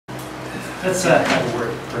Let's have a word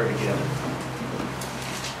of prayer together.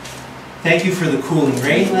 Thank you for the cooling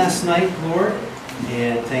rain last night, Lord,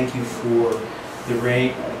 and thank you for the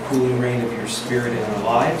rain, cooling rain of your Spirit in our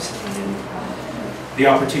lives, and the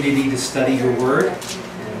opportunity to study your Word.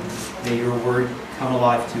 And may your Word come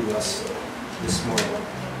alive to us this morning.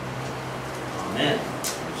 Amen.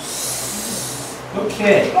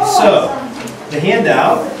 Okay, so the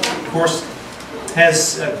handout, of course,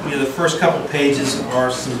 has the first couple pages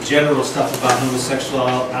are some general stuff about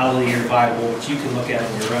homosexuality in your Bible, which you can look at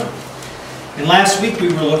on your own. And last week we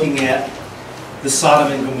were looking at the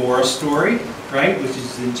Sodom and Gomorrah story, right, which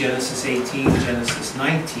is in Genesis 18, Genesis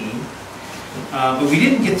 19. But we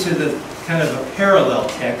didn't get to the kind of a parallel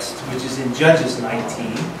text, which is in Judges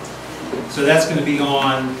 19. So that's going to be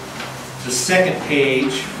on the second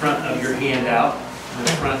page, front of your handout, in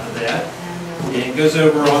the front of that. And it goes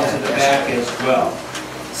over onto the back as well.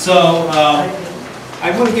 So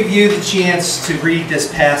I want to give you the chance to read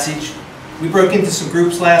this passage. We broke into some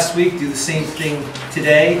groups last week, do the same thing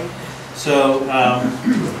today. So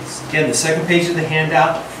again, the second page of the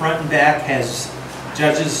handout, front and back, has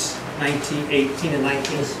Judges 19, 18 and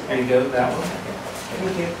 19. There you go, that one.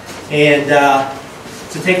 Thank you. And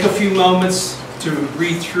to take a few moments to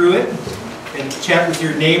read through it and chat with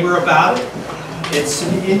your neighbor about it. It's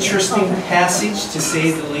an interesting passage, to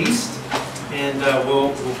say the least, and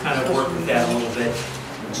we'll kind of work with that a little bit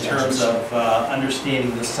in terms of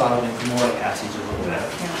understanding the Sodom and Gomorrah passage a little bit.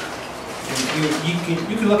 And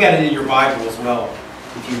you can look at it in your Bible as well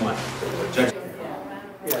if you want.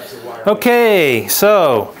 Okay,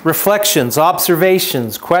 so reflections,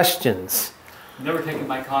 observations, questions. Never taken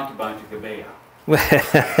my concubine to Gibeah.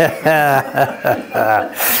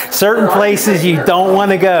 Certain places you don't want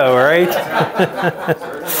to go, right?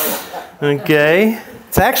 Okay.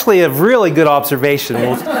 It's actually a really good observation.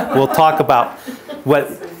 We'll talk about what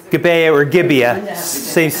Gibeah or Gibeah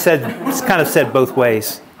it's kind of said both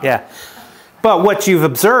ways. Yeah. But what you've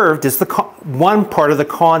observed is one part of the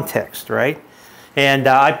context, right? And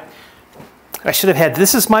I should have had,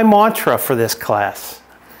 this is my mantra for this class.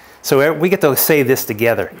 So we get to say this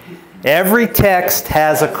together. Every text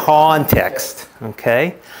has a context,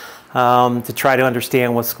 okay, to try to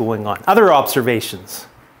understand what's going on. Other observations,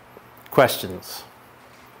 questions?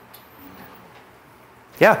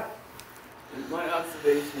 Yeah? My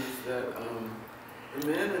observation is that the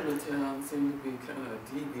men in the town seem to be kind of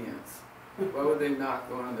deviants. Why would they knock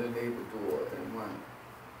on their neighbor's door and run?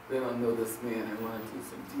 They don't know this man and want to do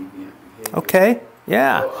some deviant behavior. Okay,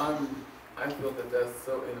 yeah. So I feel that that's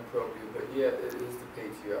so inappropriate, but yet it is the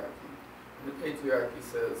patriarchy. And the patriarchy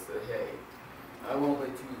says that, hey, I won't let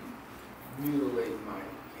you mutilate my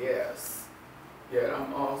guests, yet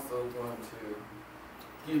I'm also going to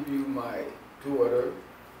give you my daughter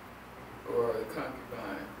or a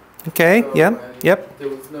concubine. Okay, so, yep. There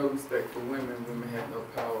was no respect for women. Women had no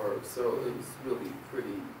power, so it was really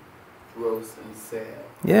pretty gross and sad.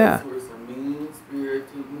 Yeah. Those were some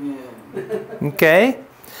mean-spirited men. Okay.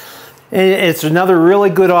 And it's another really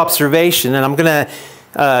good observation, and I'm going to,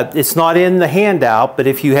 it's not in the handout, but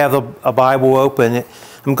if you have a Bible open,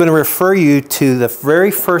 I'm going to refer you to the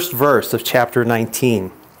very first verse of chapter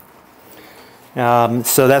 19.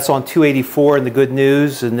 So that's on 284 in the Good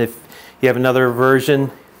News, and if you have another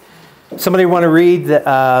version, somebody want to read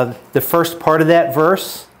the first part of that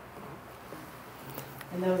verse?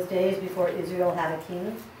 In those days before Israel had a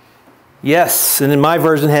king? Yes, and in my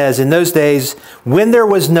version has, in those days, when there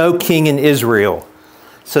was no king in Israel.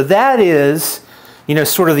 So that is,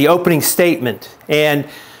 sort of the opening statement, and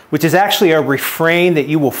which is actually a refrain that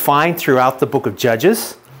you will find throughout the book of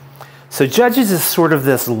Judges. So Judges is sort of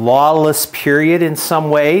this lawless period in some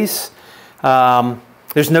ways.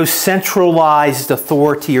 There's no centralized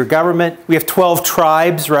authority or government. We have 12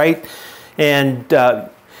 tribes, right? And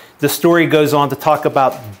the story goes on to talk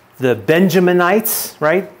about the Benjaminites,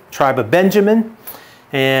 right? Tribe of Benjamin.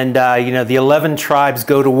 And, the 11 tribes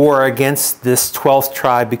go to war against this 12th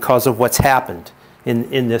tribe because of what's happened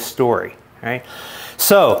in this story, right?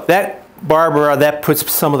 So that, Barbara, that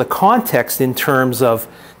puts some of the context in terms of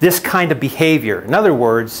this kind of behavior. In other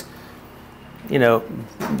words, no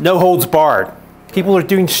holds barred. People are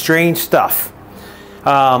doing strange stuff.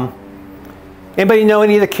 Anybody know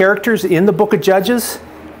any of the characters in the book of Judges?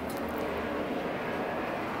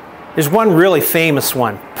 There's one really famous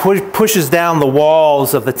one. Pushes down the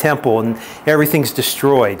walls of the temple and everything's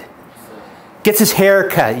destroyed. Gets his hair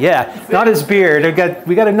cut, yeah. Not his beard.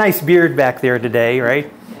 We got a nice beard back there today,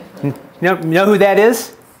 right? You know who that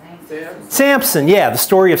is? Samson, yeah. The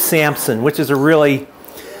story of Samson, which is a really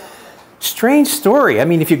strange story. I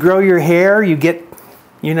mean, if you grow your hair, you get,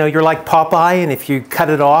 you're like Popeye, and if you cut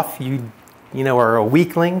it off, you you know, are a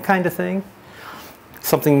weakling kind of thing.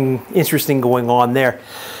 Something interesting going on there.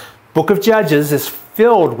 Book of Judges is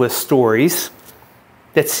filled with stories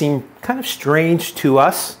that seem kind of strange to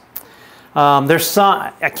us. There's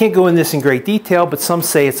some, I can't go in this in great detail, but some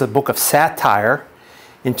say it's a book of satire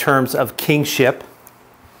in terms of kingship.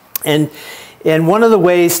 And one of the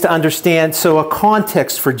ways to understand, so a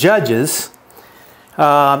context for Judges,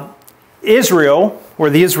 Israel, or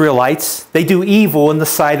the Israelites, they do evil in the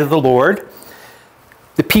sight of the Lord.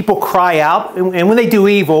 The people cry out, and when they do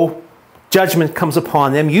evil, judgment comes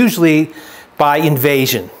upon them, usually by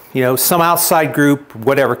invasion. You know, some outside group,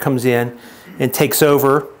 whatever, comes in and takes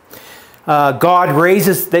over. God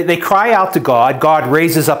raises, they cry out to God. God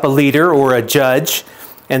raises up a leader or a judge,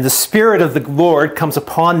 and the Spirit of the Lord comes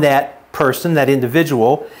upon that person, that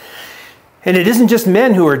individual. And it isn't just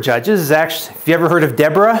men who are judges. It's actually, have you ever heard of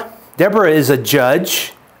Deborah? Deborah is a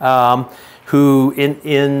judge who,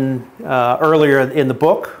 earlier in the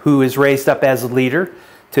book, who is raised up as a leader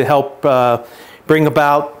to help bring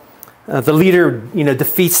about the leader, you know,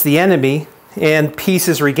 defeats the enemy and peace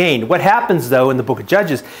is regained. What happens, though, in the book of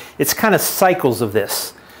Judges, it's kind of cycles of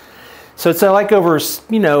this. So it's like over,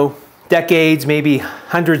 you know, decades, maybe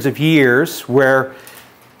hundreds of years, where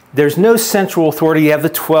there's no central authority. You have the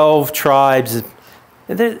 12 tribes,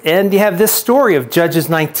 and you have this story of Judges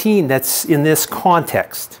 19 that's in this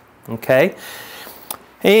context, okay?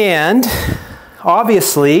 And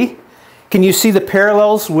obviously, can you see the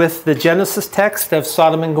parallels with the Genesis text of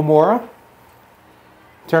Sodom and Gomorrah?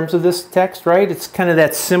 In terms of this text, right? It's kind of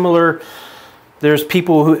that similar. There's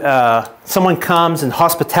people who, someone comes and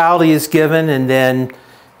hospitality is given, and then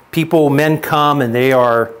men come and they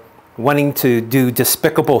are wanting to do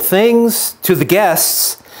despicable things to the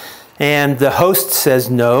guests, and the host says,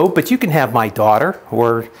 no, but you can have my daughter,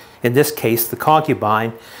 or in this case, the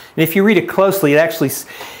concubine. And if you read it closely, it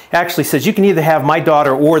actually says you can either have my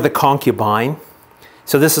daughter or the concubine.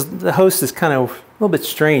 So the host is kind of a little bit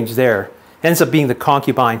strange there. Ends up being the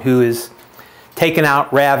concubine who is taken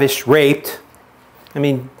out, ravished, raped. I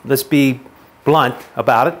mean, let's be blunt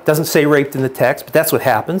about it. Doesn't say raped in the text, but that's what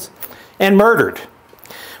happens. And murdered,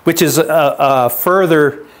 which is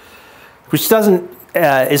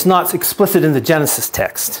is not explicit in the Genesis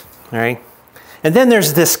text. All right. And then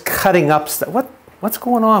there's this cutting up stuff. What's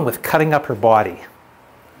going on with cutting up her body?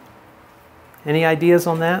 Any ideas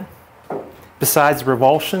on that? Besides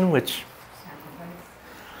revulsion, which...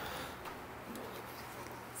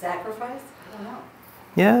 Sacrifice? I don't know.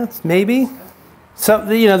 Yeah, maybe. So,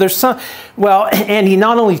 you know, there's some... Well, and he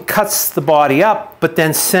not only cuts the body up, but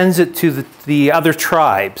then sends it to the other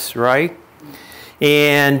tribes, right?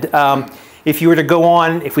 And if you were to go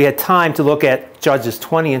on, if we had time to look at Judges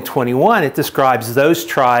 20 and 21, it describes those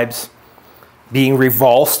tribes being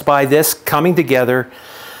revulsed by this, coming together,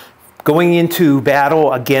 going into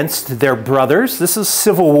battle against their brothers. This is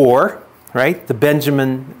civil war, right? The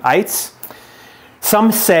Benjaminites.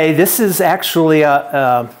 Some say this is actually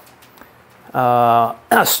a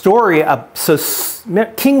story of, so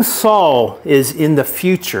King Saul is in the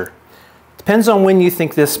future. Depends on when you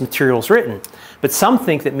think this material is written. But some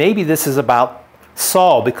think that maybe this is about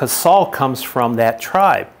Saul, because Saul comes from that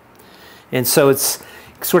tribe. And so it's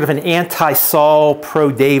sort of an anti-Saul,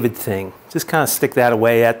 pro-David thing. Just kind of stick that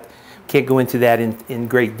away. Can't go into that in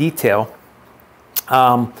great detail.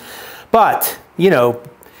 But, you know,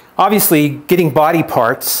 obviously getting body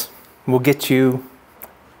parts will get you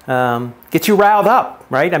riled up,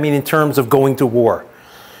 right? I mean, in terms of going to war.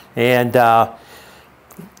 And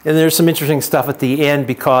there's some interesting stuff at the end,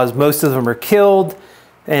 because most of them are killed,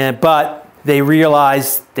 but they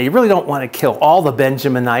realize they really don't want to kill all the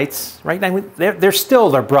Benjaminites, right? I mean, they're still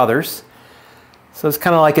their brothers. So it's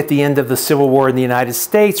kind of like at the end of the Civil War in the United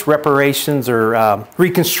States, reparations or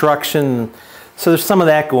Reconstruction. So there's some of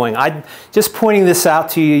that going. Just pointing this out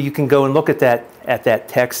to you, you can go and look at that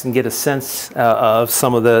text and get a sense of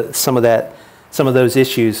some of those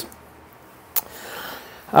issues.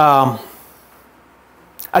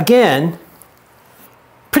 Again,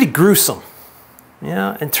 pretty gruesome,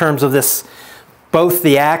 yeah, in terms of this, both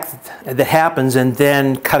the act that happens and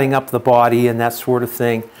then cutting up the body and that sort of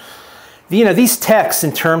thing. You know, these texts,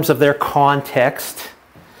 in terms of their context,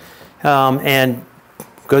 and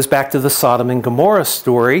goes back to the Sodom and Gomorrah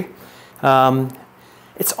story,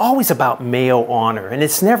 it's always about male honor, and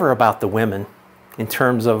it's never about the women in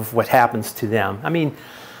terms of what happens to them. I mean,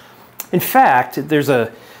 in fact, there's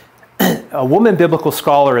a woman biblical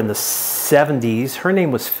scholar in the 70s. Her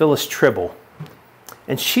name was Phyllis Tribble,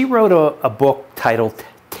 and she wrote a book titled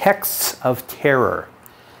Texts of Terror.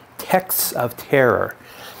 Texts of Terror.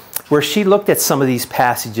 where she looked at some of these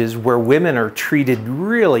passages where women are treated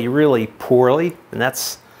really, really poorly, and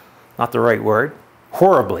that's not the right word,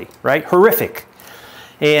 horribly, right? Horrific.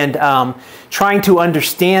 And trying to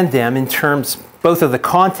understand them in terms both of the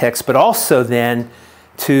context, but also then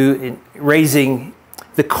to raising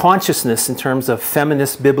the consciousness in terms of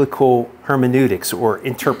feminist biblical hermeneutics or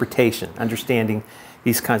interpretation, understanding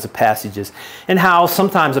these kinds of passages, and how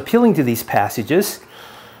sometimes appealing to these passages,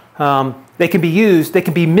 they can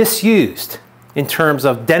be misused in terms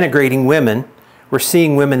of denigrating women or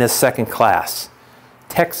seeing women as second class.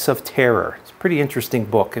 Texts of Terror. It's a pretty interesting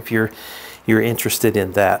book if you're interested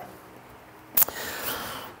in that.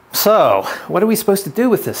 So, what are we supposed to do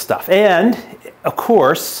with this stuff? And, of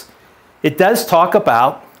course, it does talk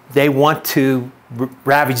about they want to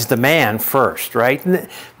ravage the man first, right?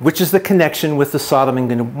 Which is the connection with the Sodom and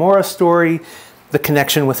Gomorrah story, the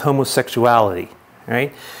connection with homosexuality,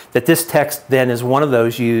 right? That this text then is one of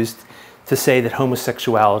those used to say that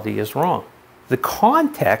homosexuality is wrong. The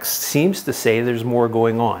context seems to say there's more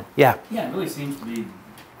going on. Yeah? Yeah, it really seems to be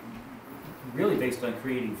really based on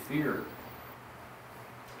creating fear.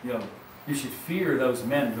 You know, you should fear those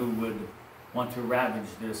men who would want to ravage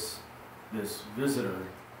this visitor.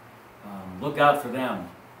 Look out for them.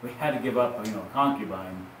 We had to give up, a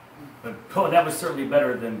concubine, but that was certainly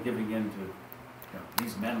better than giving in to,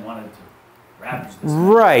 these men wanted to ravage this man.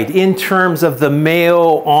 Right, in terms of the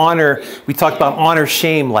male honor. We talked about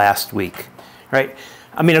honor-shame last week, right?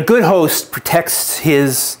 I mean, a good host protects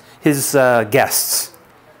his guests.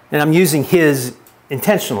 And I'm using his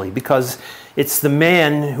intentionally because it's the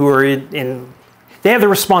men who are they have the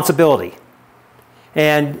responsibility.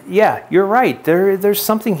 And yeah, you're right. There's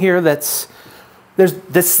something here there's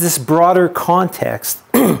this broader context.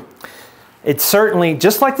 It's certainly,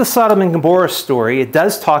 just like the Sodom and Gomorrah story, it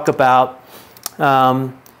does talk about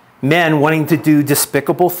men wanting to do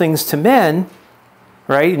despicable things to men,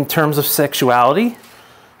 right, in terms of sexuality.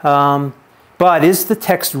 But is the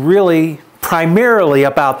text really primarily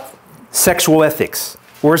about sexual ethics?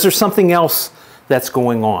 Or is there something else that's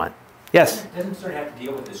going on? Yes? Doesn't it sort of have to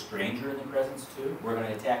deal with the stranger in the presence too? We're going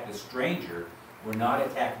to attack the stranger. We're not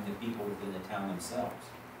attacking the people within the town themselves.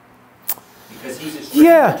 Because he's a stranger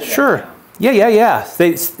Yeah, to sure. that town. Yeah.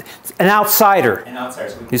 An outsider. An outsider.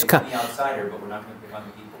 So we He's can the outsider, but we're not going to pick on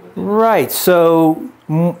the people within. Right. So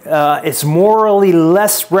it's morally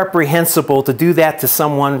less reprehensible to do that to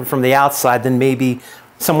someone from the outside than maybe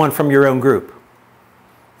someone from your own group.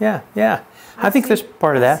 Yeah. I think there's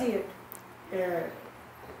part of that. I see it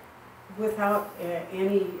without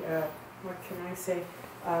any, what can I say,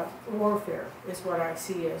 warfare is what I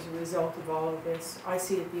see as a result of all of this. I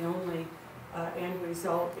see it the only end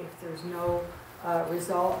result if there's no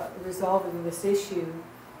resolving this issue,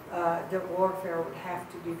 that warfare would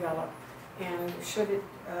have to develop. And should it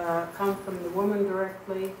come from the woman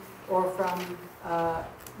directly or from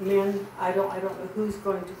men, I don't know who's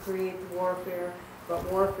going to create the warfare,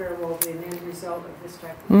 but warfare will be an end result of this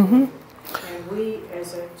type of behavior. And we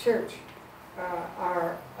as a church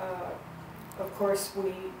of course,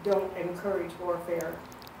 we don't encourage warfare.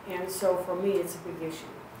 And so for me, it's a big issue.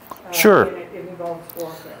 Sure. And it involves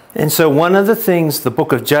warfare. And so one of the things, the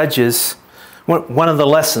book of Judges, one of the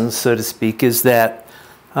lessons, so to speak, is that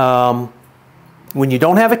when you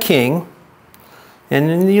don't have a king,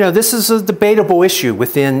 and this is a debatable issue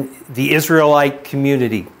within the Israelite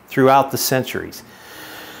community throughout the centuries.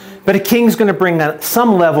 But a king's going to bring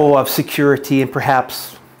some level of security and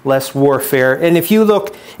perhaps less warfare. And if you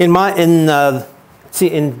look in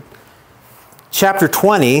chapter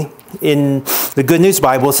 20 in the Good News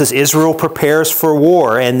Bible, it says Israel prepares for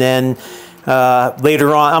war. And then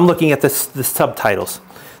later on, I'm looking at the subtitles.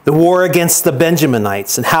 The war against the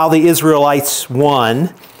Benjaminites and how the Israelites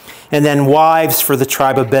won. And then wives for the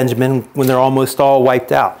tribe of Benjamin when they're almost all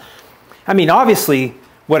wiped out. I mean, obviously,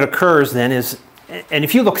 what occurs then is, and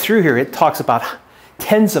if you look through here, it talks about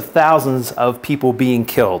tens of thousands of people being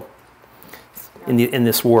killed in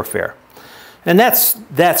this warfare. And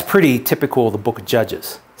that's pretty typical of the book of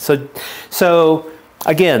Judges. So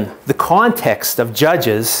again, the context of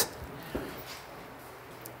Judges,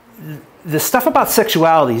 the stuff about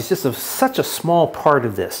sexuality is just such a small part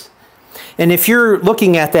of this. And if you're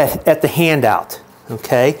looking at the handout,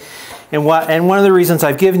 okay, and one of the reasons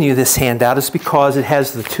I've given you this handout is because it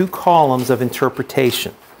has the two columns of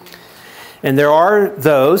interpretation. And there are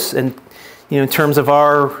those, and in terms of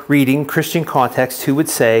our reading, Christian context, who would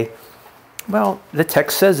say, well, the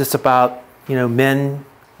text says it's about men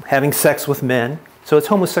having sex with men, so it's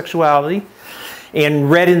homosexuality, and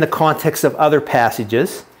read in the context of other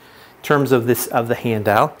passages, in terms of the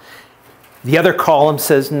handout. The other column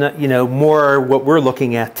says, you know, more what we're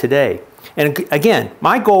looking at today. And again,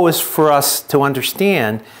 my goal is for us to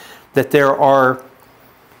understand that there are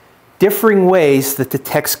differing ways that the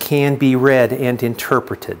text can be read and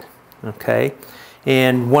interpreted, okay?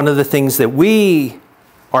 And one of the things that we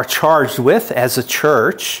are charged with as a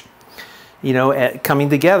church, you know, coming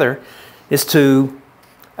together, is to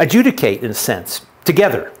adjudicate, in a sense,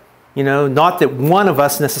 together. You know, not that one of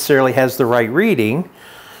us necessarily has the right reading,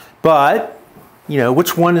 but, you know,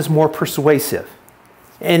 which one is more persuasive?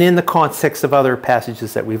 And in the context of other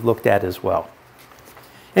passages that we've looked at as well.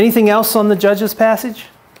 Anything else on the Judges passage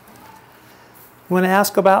you want to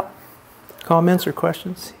ask about? Comments or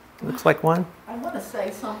questions? Looks like one. I want to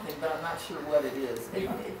say something, but I'm not sure what it is.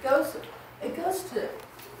 It goes to,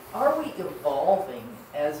 are we evolving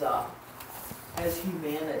as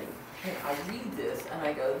humanity? And I read this and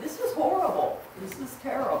I go, this is horrible. This is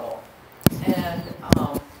terrible. And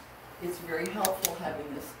it's very helpful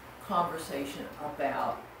having this conversation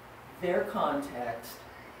about their context,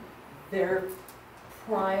 their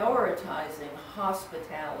prioritizing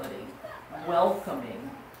hospitality, welcoming,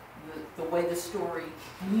 the way the story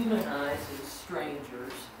humanizes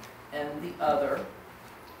strangers and the other,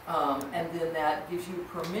 and then that gives you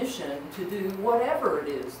permission to do whatever it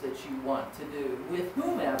is that you want to do with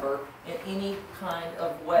whomever in any kind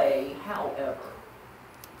of way, however.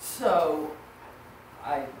 So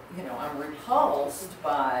I'm repulsed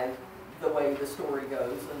by the way the story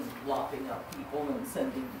goes and lopping up people and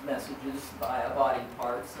sending messages via body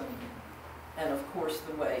parts, and of course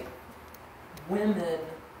the way women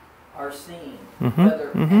are seen,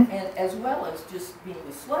 and as well as just being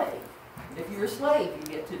a slave. If you're a slave, you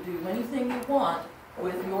get to do anything you want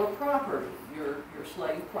with your property, your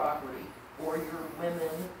slave property, or your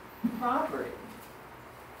women property.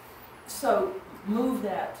 So move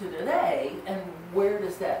that to today, and where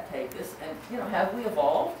does that take us? And have we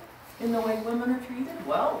evolved in the way women are treated?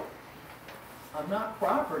 Well, I'm not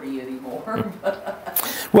property anymore.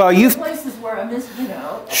 Well, you've places where I miss,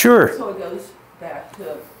 Sure. So it goes back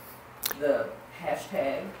to the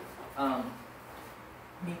hashtag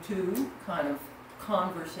Me Too kind of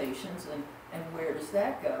conversations, and where does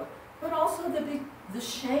that go? But also the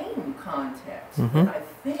shame context. And I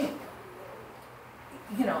think,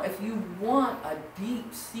 if you want a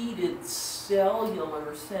deep-seated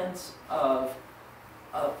cellular sense of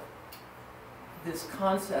this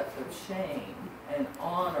concept of shame and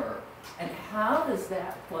honor, and how does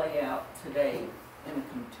that play out today in a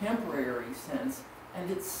contemporary sense? And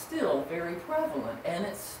it's still very prevalent, and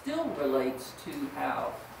it still relates to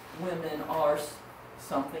how women are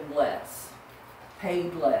something less,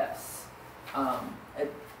 paid less,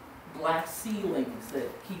 glass ceilings that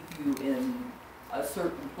keep you in a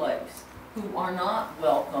certain place, who are not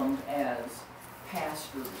welcomed as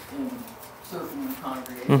pastors in certain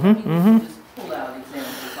congregations. You can just pull out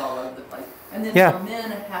examples all over the place. And then some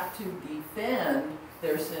men have to defend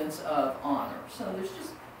their sense of honor. So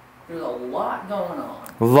there's a lot going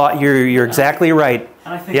on. A lot. You're exactly right.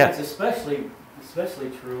 And I think that's especially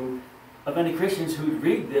true of any Christians who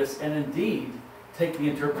read this and indeed take the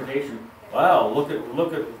interpretation, wow, look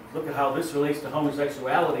at how this relates to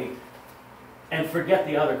homosexuality, and forget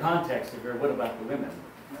the other context of what about the women?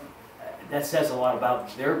 That says a lot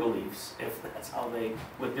about their beliefs if that's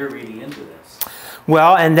what they're reading into this.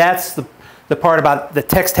 Well, and that's the part about the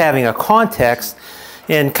text having a context,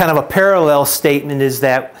 and kind of a parallel statement is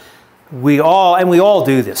that we all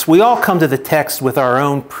do this. We all come to the text with our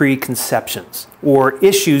own preconceptions or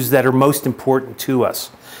issues that are most important to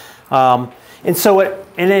us. And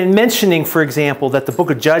in mentioning, for example, that the book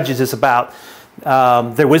of Judges is about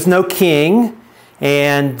there was no king,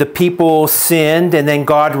 and the people sinned, and then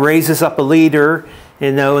God raises up a leader,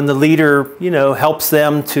 and the leader, helps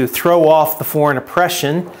them to throw off the foreign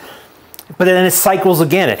oppression. But then it cycles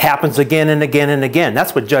again. It happens again and again and again.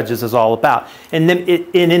 That's what Judges is all about. And then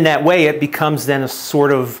in that way, it becomes then a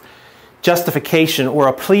sort of justification or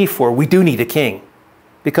a plea for we do need a king,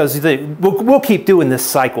 because we'll keep doing this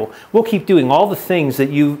cycle. We'll keep doing all the things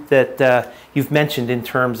that you've mentioned in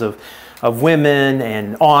terms of women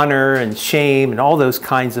and honor and shame and all those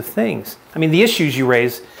kinds of things. I mean, the issues you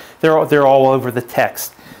raise, they're all over the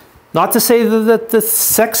text. Not to say that the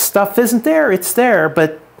sex stuff isn't there. It's there,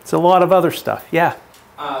 but it's a lot of other stuff. Yeah.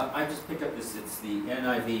 I just picked up this. It's the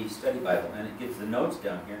NIV Study Bible, and it gives the notes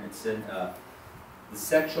down here, and it said the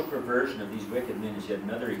sexual perversion of these wicked men is yet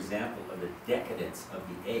another example of the decadence of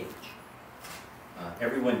the age.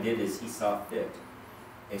 Everyone did as he saw fit.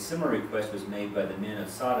 A similar request was made by the men of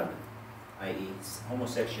Sodom, i.e.,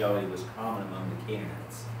 homosexuality was common among the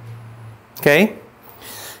Canaanites. Okay.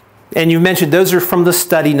 And you mentioned those are from the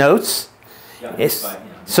study notes. Yeah, It's- by,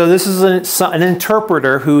 So this is an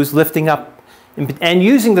interpreter who's lifting up and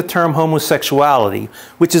using the term homosexuality,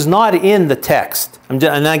 which is not in the text. And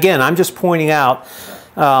again, I'm just pointing out,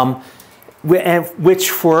 which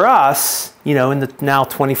for us, you know, in the now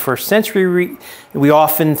 21st century, we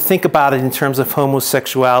often think about it in terms of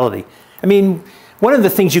homosexuality. I mean, one of the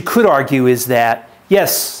things you could argue is that,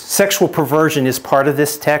 yes, sexual perversion is part of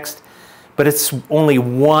this text, but it's only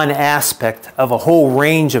one aspect of a whole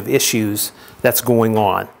range of issues that's going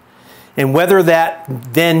on. And whether that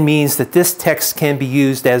then means that this text can be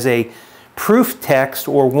used as a proof text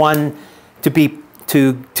or one to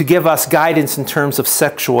give us guidance in terms of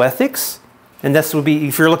sexual ethics, and this would be,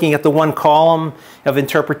 if you're looking at the one column of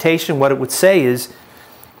interpretation, what it would say is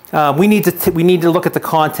we need to look at the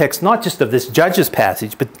context not just of this Judges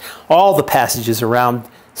passage, but all the passages around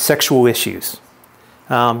sexual issues,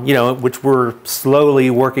 you know, which we're slowly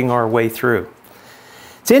working our way through.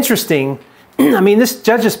 It's interesting. I mean, this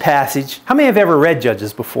Judges passage, how many have ever read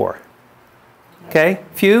Judges before? Okay,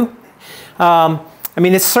 few? I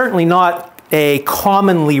mean, it's certainly not a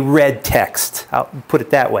commonly read text, I'll put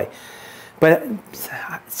it that way. But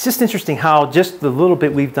it's just interesting how just the little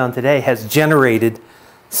bit we've done today has generated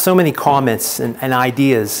so many comments and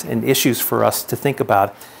ideas and issues for us to think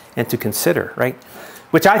about and to consider, right?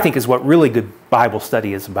 Which I think is what really good Bible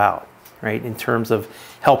study is about, right? In terms of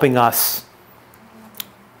helping us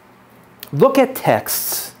look at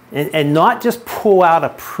texts and not just pull out a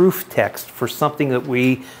proof text for something that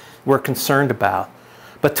we're concerned about,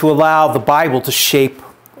 but to allow the Bible to shape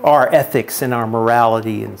our ethics and our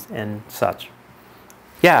morality and such.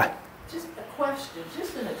 Yeah? Just a question,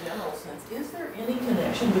 just in a general sense, is there any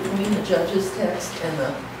connection between the Judges text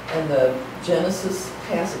and the Genesis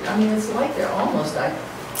passage? I mean, it's like they're almost like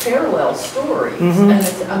parallel stories. Mm-hmm. And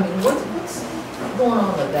it's, I mean, what's going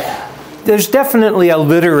on with that? There's definitely a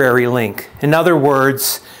literary link. In other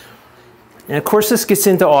words, and of course this gets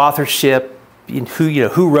into authorship,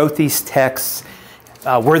 who wrote these texts,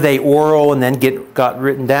 were they oral and then got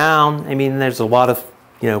written down? I mean, there's a lot of,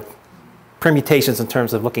 permutations in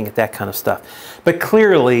terms of looking at that kind of stuff. But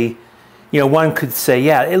clearly, one could say,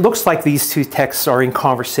 yeah, it looks like these two texts are in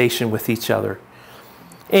conversation with each other.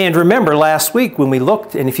 And remember last week when we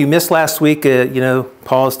looked, and if you missed last week,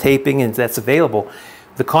 Paul's taping and that's available,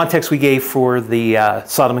 the context we gave for the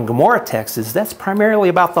Sodom and Gomorrah text is that's primarily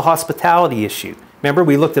about the hospitality issue. Remember,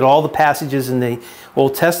 we looked at all the passages in the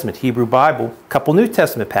Old Testament, Hebrew Bible, a couple New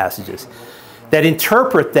Testament passages that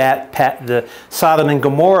interpret the Sodom and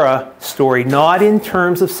Gomorrah story not in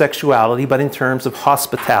terms of sexuality, but in terms of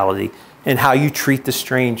hospitality and how you treat the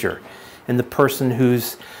stranger and the person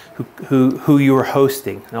who you are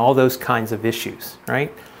hosting and all those kinds of issues,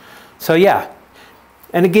 right? So yeah,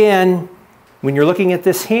 and again, when you're looking at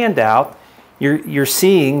this handout, you're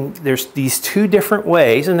seeing there's these two different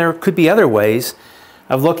ways, and there could be other ways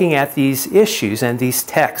of looking at these issues and these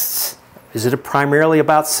texts. Is it primarily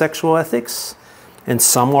about sexual ethics? And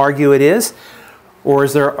some argue it is. Or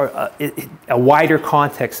is there a wider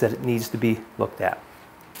context that it needs to be looked at?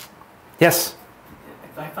 Yes?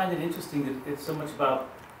 I find it interesting that it's so much about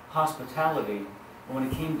hospitality when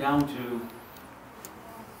it came down to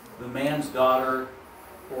the man's daughter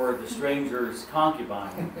or the stranger's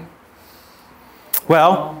concubine.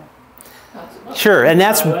 Well, sure, and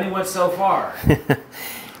that's... I only went so far.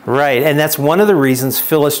 Right, and that's one of the reasons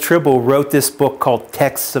Phyllis Tribble wrote this book called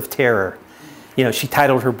Texts of Terror. She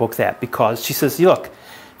titled her book that because she says, look,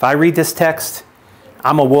 if I read this text,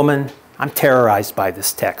 I'm a woman, I'm terrorized by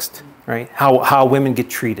this text, right? How women get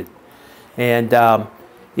treated. And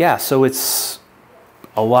yeah, so it's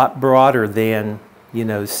a lot broader than,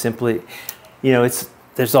 simply,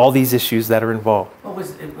 there's all these issues that are involved. Well,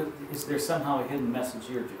 is there somehow a hidden message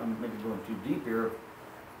here? I'm maybe going too deep here.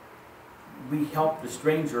 We help the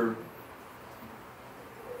stranger.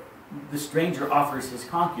 The stranger offers his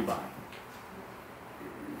concubine.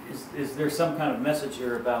 Is there some kind of message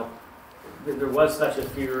here about that there was such a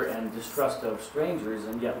fear and distrust of strangers,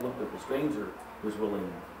 and yet look what the stranger was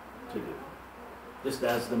willing to do? Just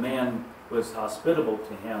as the man was hospitable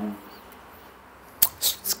to him.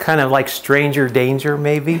 It's kind of like stranger danger,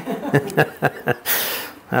 maybe.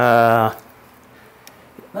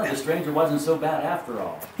 No, the stranger wasn't so bad after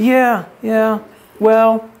all. Yeah.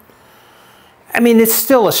 Well, I mean, it's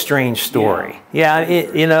still a strange story. Yeah,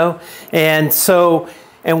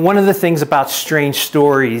 and one of the things about strange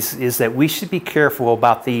stories is that we should be careful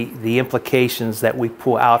about the implications that we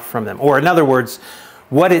pull out from them. Or in other words,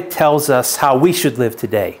 what it tells us how we should live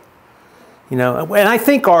today. And I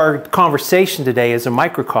think our conversation today is a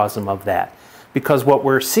microcosm of that. Because what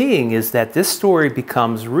we're seeing is that this story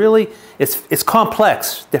becomes really, it's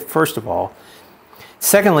complex, first of all.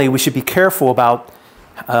 Secondly, we should be careful about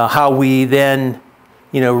how we then,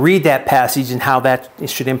 read that passage and how that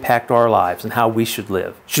should impact our lives and how we should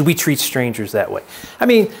live. Should we treat strangers that way? I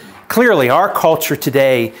mean, clearly, our culture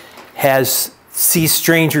today sees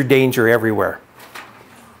stranger danger everywhere.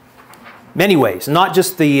 Many ways, not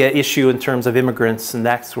just the issue in terms of immigrants and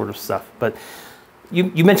that sort of stuff, but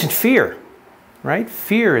you mentioned fear, right?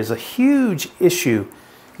 Fear is a huge issue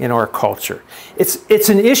in our culture. It's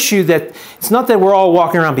an issue that, it's not that we're all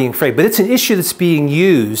walking around being afraid, but it's an issue that's being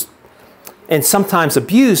used and sometimes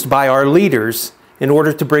abused by our leaders in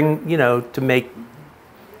order to bring, to make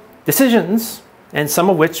decisions, and some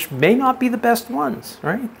of which may not be the best ones,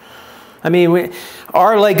 right? I mean,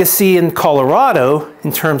 our legacy in Colorado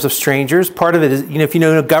in terms of strangers, part of it is, if you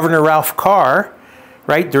know Governor Ralph Carr,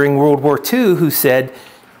 right, during World War II, who said,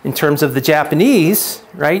 in terms of the Japanese,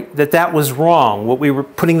 right, that was wrong, what we were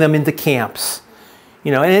putting them into camps.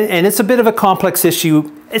 And it's a bit of a complex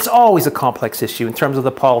issue. It's always a complex issue in terms of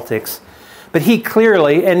the politics. But he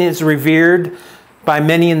clearly, and is revered by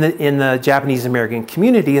many in the Japanese American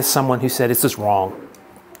community, as someone who said, this is wrong.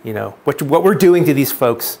 What we're doing to these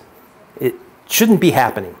folks, it shouldn't be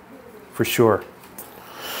happening, for sure.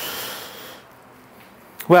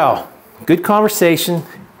 Well, good conversation.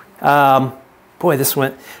 Boy, this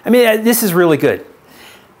is really good.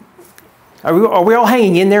 Are we all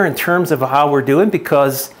hanging in there in terms of how we're doing?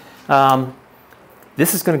 Because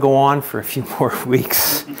this is going to go on for a few more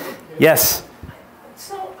weeks. Yes?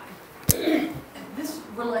 So, this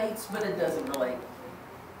relates, but it doesn't relate.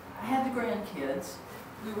 I had the grandkids.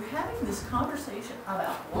 We were having this conversation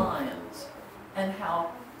about lions and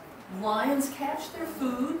how lions catch their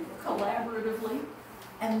food collaboratively,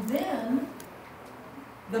 and then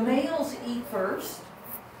the males eat first,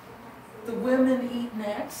 the women eat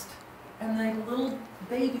next, and the little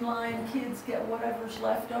baby lion kids get whatever's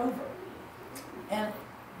left over. And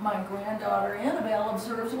my granddaughter Annabelle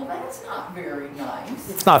observes, well, that's not very nice.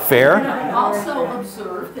 It's not fair. And I also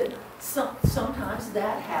observed that sometimes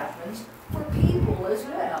that happens for people as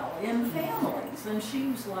well, in families. And she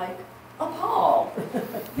was like, appalled,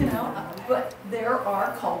 But there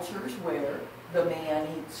are cultures where the man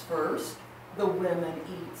eats first, the women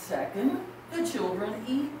eat second, the children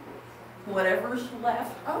eat whatever's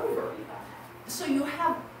left over. So you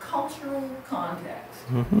have cultural context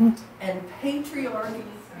and patriarchy,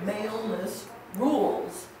 maleness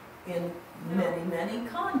rules in many, many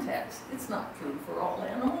contexts. It's not true for all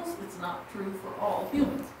animals, it's not true for all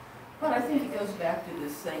humans. But I think it goes back to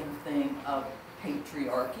this same thing of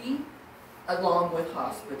patriarchy, along with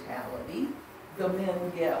hospitality. The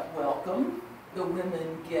men get welcome, the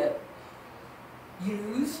women get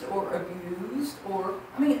used or abused, or,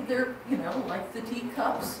 they're, like the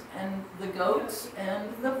teacups and the goats and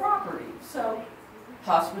the property. So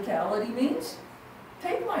hospitality means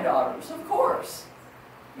take my daughters, of course,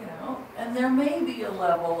 and there may be a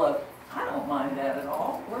level of, I don't mind that at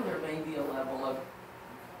all, or there may be a level of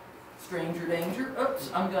stranger danger.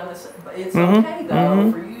 Oops, I'm gonna say, but it's okay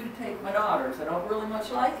though for you to take my daughters. I don't really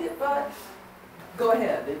much like it, but go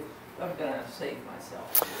ahead. I'm gonna save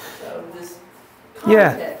myself. So this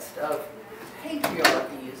context of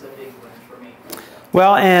patriarchy is a big one for me.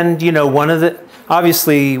 Well, and one of the,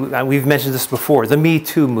 obviously, we've mentioned this before, the Me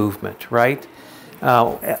Too movement, right?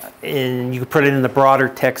 And you could put it in the broader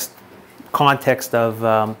context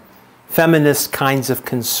of feminist kinds of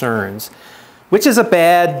concerns, which is a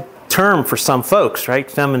bad term for some folks,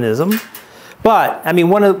 right? Feminism. But,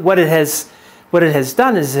 what it has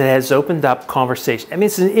done is it has opened up conversation.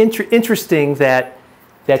 It's interesting that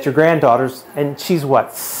your granddaughters, and she's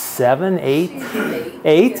what, 7, 8? She's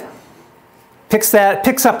 8? Yeah. Picks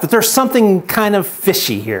up that there's something kind of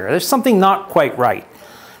fishy here. There's something not quite right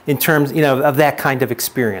in terms, of that kind of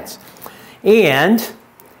experience. And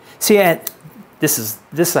see,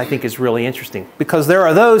 this I think is really interesting, because there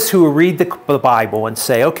are those who read the Bible and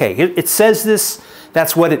say, okay, it says this,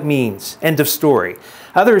 that's what it means, end of story.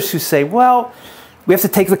 Others who say, well, we have to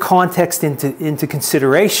take the context into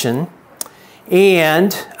consideration,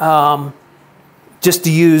 and just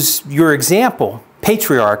to use your example,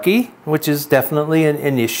 patriarchy, which is definitely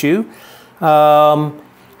an issue.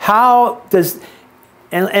 How does,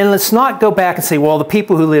 and let's not go back and say, well, the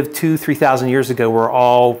people who lived 2,000-3,000 years ago were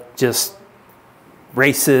all just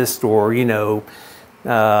racist, or,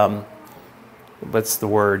 what's the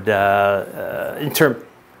word, in terms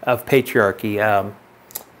of patriarchy,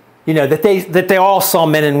 that they all saw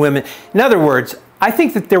men and women. In other words, I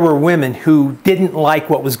think that there were women who didn't like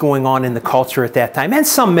what was going on in the culture at that time, and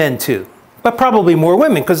some men too, but probably more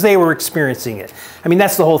women because they were experiencing it.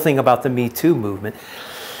 That's the whole thing about the Me Too movement.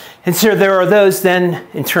 And so there are those then,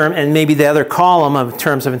 and maybe the other column in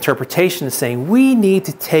terms of interpretation is saying we need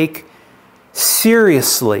to take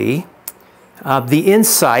seriously the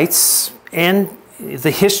insights and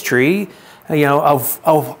the history, of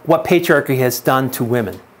what patriarchy has done to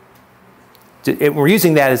women. We're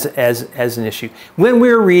using that as an issue when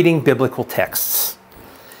we're reading biblical texts,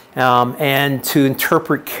 and to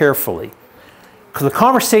interpret carefully. Because the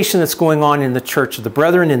conversation that's going on in the church of the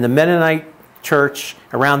brethren in the Mennonite church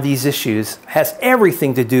around these issues has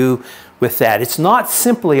everything to do with that. It's not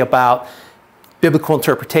simply about biblical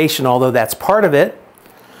interpretation, although that's part of it.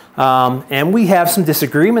 And we have some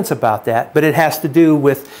disagreements about that, but it has to do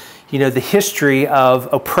with, the history of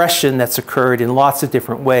oppression that's occurred in lots of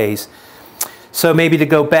different ways. So maybe to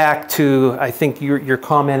go back to, I think, your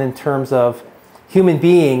comment in terms of human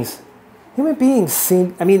beings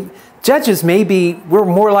seem, Judges we're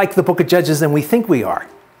more like the book of Judges than we think we are,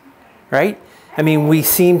 right? We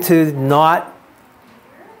seem to not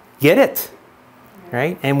get it,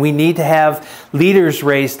 right? And we need to have leaders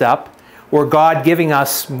raised up, or God giving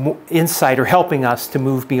us insight or helping us to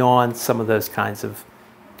move beyond some of those kinds of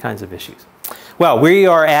issues. Well, we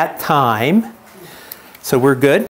are at time, so we're good.